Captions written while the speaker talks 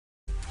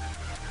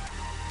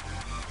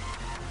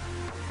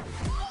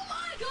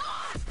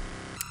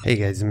Hey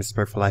guys, it's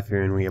Mr. For Life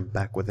here, and we are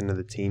back with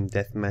another team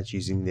deathmatch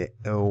using the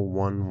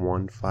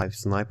L115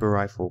 sniper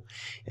rifle.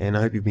 And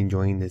I hope you've been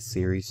enjoying this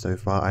series so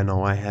far. I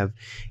know I have.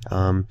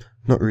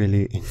 Not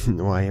really.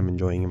 Well, I am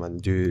enjoying them. I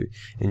do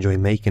enjoy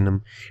making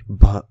them,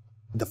 but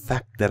the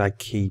fact that I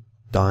keep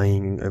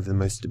dying over the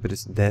most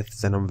stupidest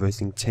deaths, and I'm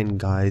versing 10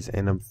 guys,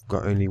 and I've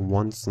got only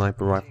one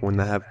sniper rifle, and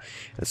they have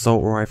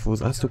assault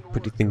rifles, I still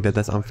pretty think that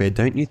that's unfair.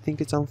 Don't you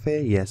think it's unfair?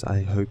 Yes,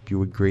 I hope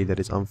you agree that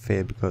it's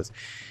unfair, because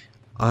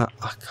I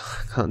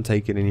can't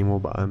take it anymore,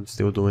 but I'm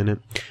still doing it.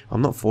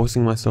 I'm not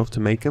forcing myself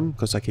to make them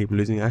because I keep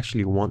losing. I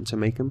actually want to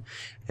make them,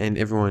 and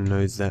everyone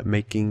knows that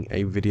making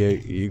a video,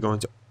 you're going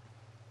to...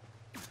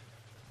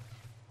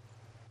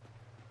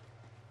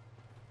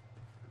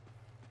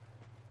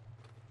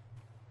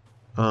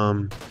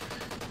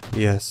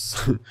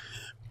 Yes.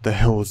 The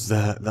hell was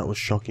that? That was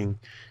shocking.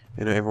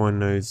 You know, everyone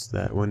knows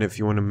that if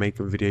you want to make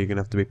a video, you're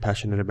gonna have to be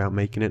passionate about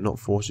making it, not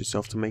force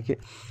yourself to make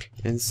it.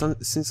 And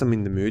since I'm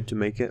in the mood to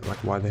make it, like,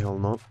 why the hell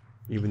not?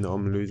 Even though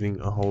I'm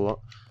losing a whole lot.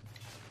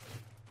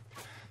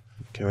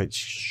 Okay, wait.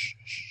 Shh.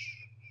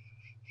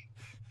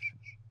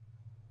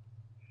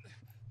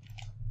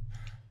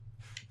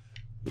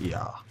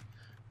 Yeah,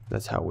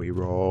 that's how we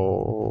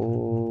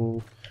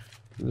roll.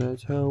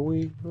 That's how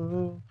we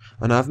roll.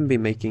 And I haven't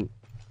been making...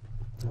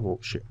 Oh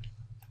shit.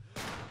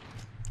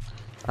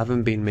 I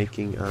haven't been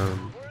making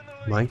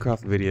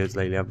Minecraft videos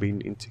lately. I've been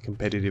into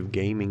competitive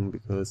gaming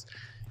because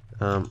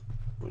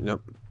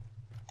nope,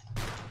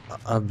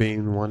 I've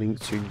been wanting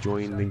to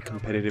join the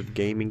competitive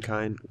gaming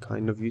kind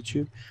of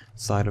YouTube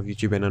side of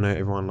YouTube, and I know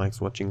everyone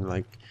likes watching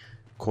like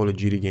Call of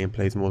Duty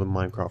gameplays more than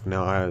Minecraft.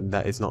 Now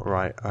that is not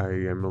right. I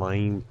am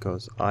lying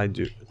because I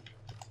do.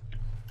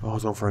 Oh, I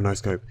was on for a no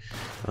scope.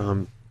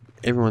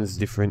 Everyone's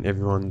different.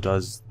 Everyone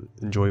does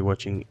enjoy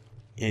watching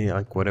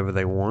like whatever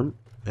they want.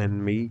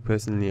 And me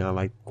personally, I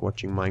like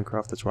watching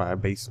Minecraft. That's why I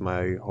base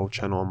my whole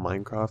channel on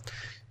Minecraft.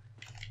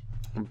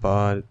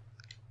 But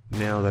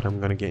now that I'm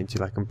gonna get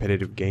into like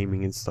competitive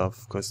gaming and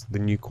stuff, because the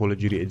new Call of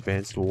Duty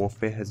Advanced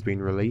Warfare has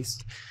been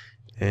released,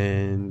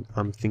 and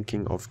I'm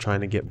thinking of trying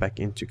to get back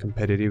into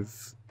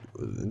competitive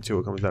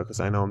until it comes out,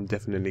 because I know I'm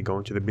definitely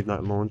going to the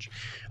midnight launch.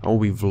 I'll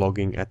be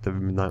vlogging at the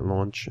midnight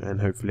launch,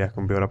 and hopefully I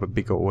can build up a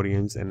bigger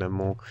audience and a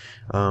more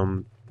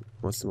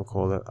what's it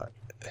called,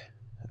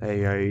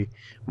 a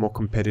more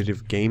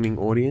competitive gaming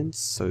audience.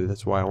 So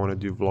that's why I want to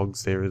do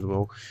vlogs there as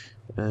well,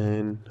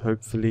 and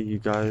hopefully you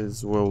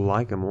guys will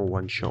like them. All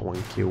one shot,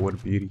 one kill, what a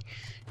beauty.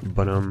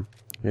 But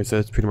yeah, so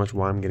that's pretty much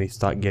why I'm gonna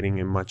start getting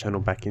in my channel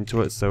back into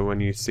it. So when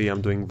you see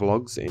I'm doing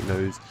vlogs, it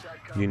knows,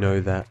 you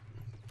know that.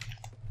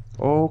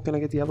 Oh, can I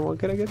get the other one?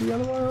 Can I get the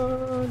other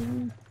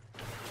one?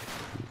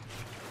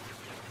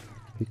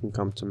 You can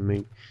come to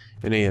me.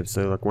 And yeah,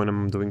 so like when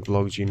I'm doing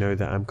vlogs, you know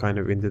that I'm kind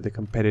of into the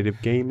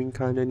competitive gaming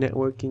kind of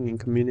networking and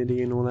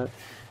community and all that.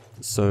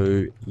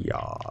 So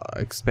yeah,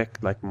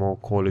 expect like more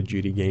Call of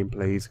Duty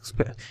gameplays.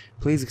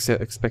 Please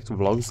expect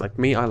vlogs. Like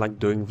me, I like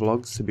doing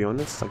vlogs, to be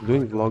honest. Like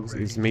doing vlogs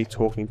is me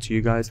talking to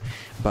you guys,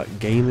 but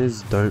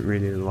gamers don't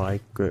really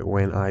like it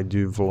when I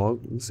do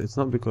vlogs. It's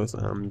not because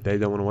they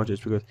don't want to watch it,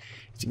 it's because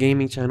it's a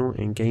gaming channel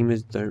and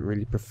gamers don't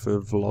really prefer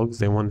vlogs.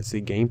 They want to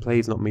see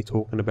gameplays, not me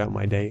talking about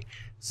my day.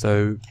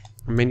 So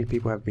many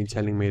people have been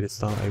telling me to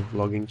start a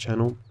vlogging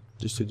channel,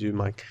 just to do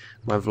my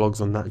vlogs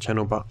on that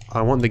channel, but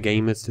I want the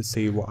gamers to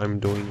see what I'm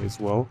doing as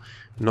well.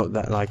 Not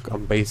that like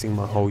I'm basing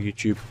my whole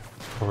YouTube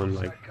on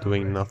like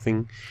doing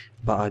nothing,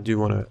 but I do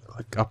want to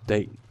like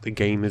update the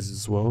gamers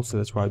as well, so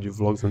that's why I do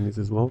vlogs on this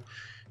as well.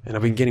 And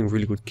I've been getting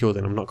really good kills,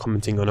 and I'm not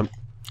commenting on them.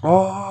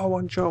 Oh,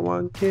 one shot,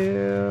 one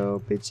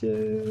kill,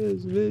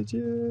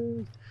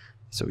 bitches.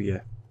 So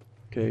yeah,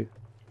 okay,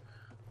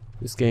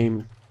 this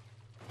game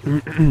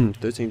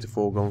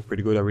 13-4 going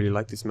pretty good. I really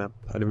like this map.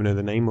 I don't even know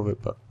the name of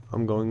it, but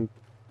I'm going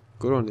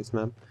good on this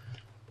map.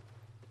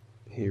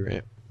 Here it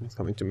is. It's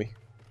coming to me.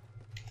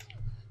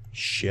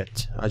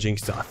 Shit. I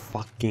jinxed it. I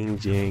fucking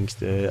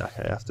jinxed it.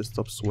 Okay, I have to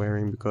stop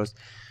swearing because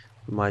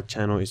my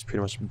channel is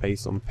pretty much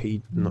based on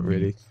P. Not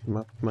really.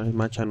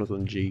 My channel's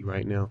on G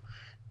right now.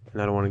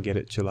 And I don't want to get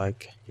it to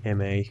like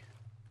MA.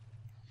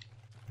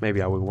 Maybe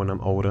I will when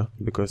I'm older,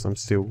 because I'm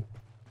still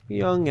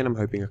young and I'm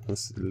hoping I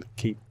can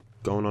keep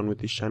going on with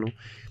this channel.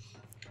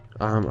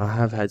 I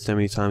have had so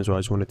many times where I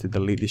just wanted to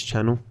delete this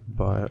channel,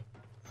 but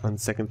on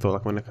second thought,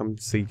 like when I come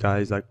to see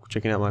guys like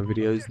checking out my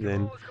videos,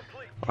 then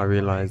I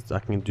realized I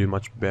can do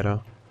much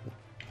better.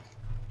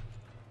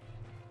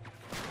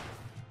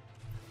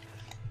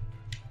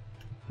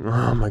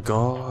 Oh my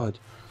god.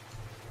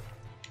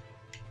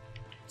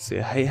 See,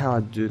 I hate how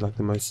I do like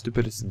the most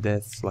stupidest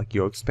deaths, like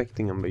you're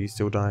expecting them but you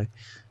still die.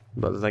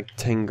 But there's like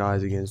 10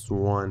 guys against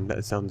 1,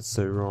 that sounded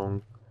so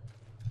wrong.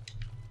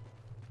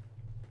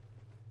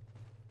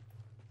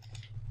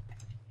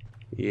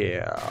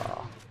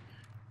 Yeah.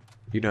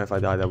 You know, if I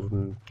died, I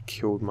wouldn't have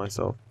killed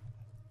myself.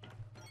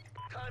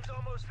 Time's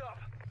almost up.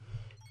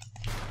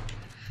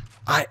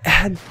 I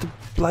had the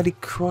bloody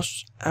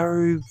cross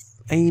arrow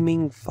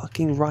aiming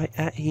fucking right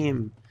at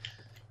him.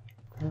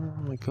 Oh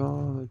my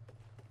god.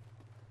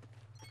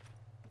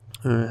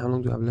 Alright, how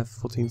long do I have left?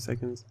 14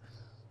 seconds.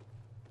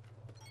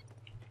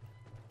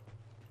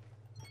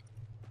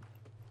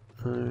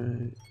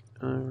 Alright,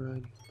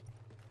 alrighty.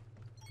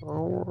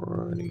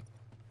 Alrighty.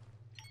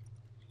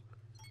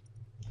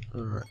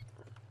 Alright.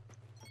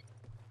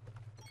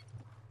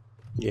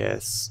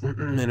 Yes.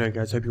 Anyway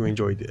guys, hope you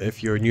enjoyed.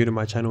 If you're new to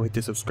my channel, hit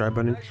the subscribe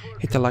button,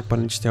 hit the like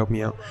button just to help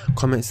me out.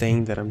 Comment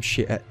saying that I'm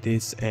shit at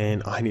this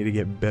and I need to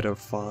get better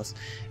fast.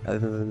 Other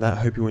than that,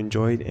 hope you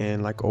enjoyed,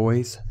 and like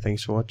always,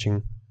 thanks for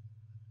watching.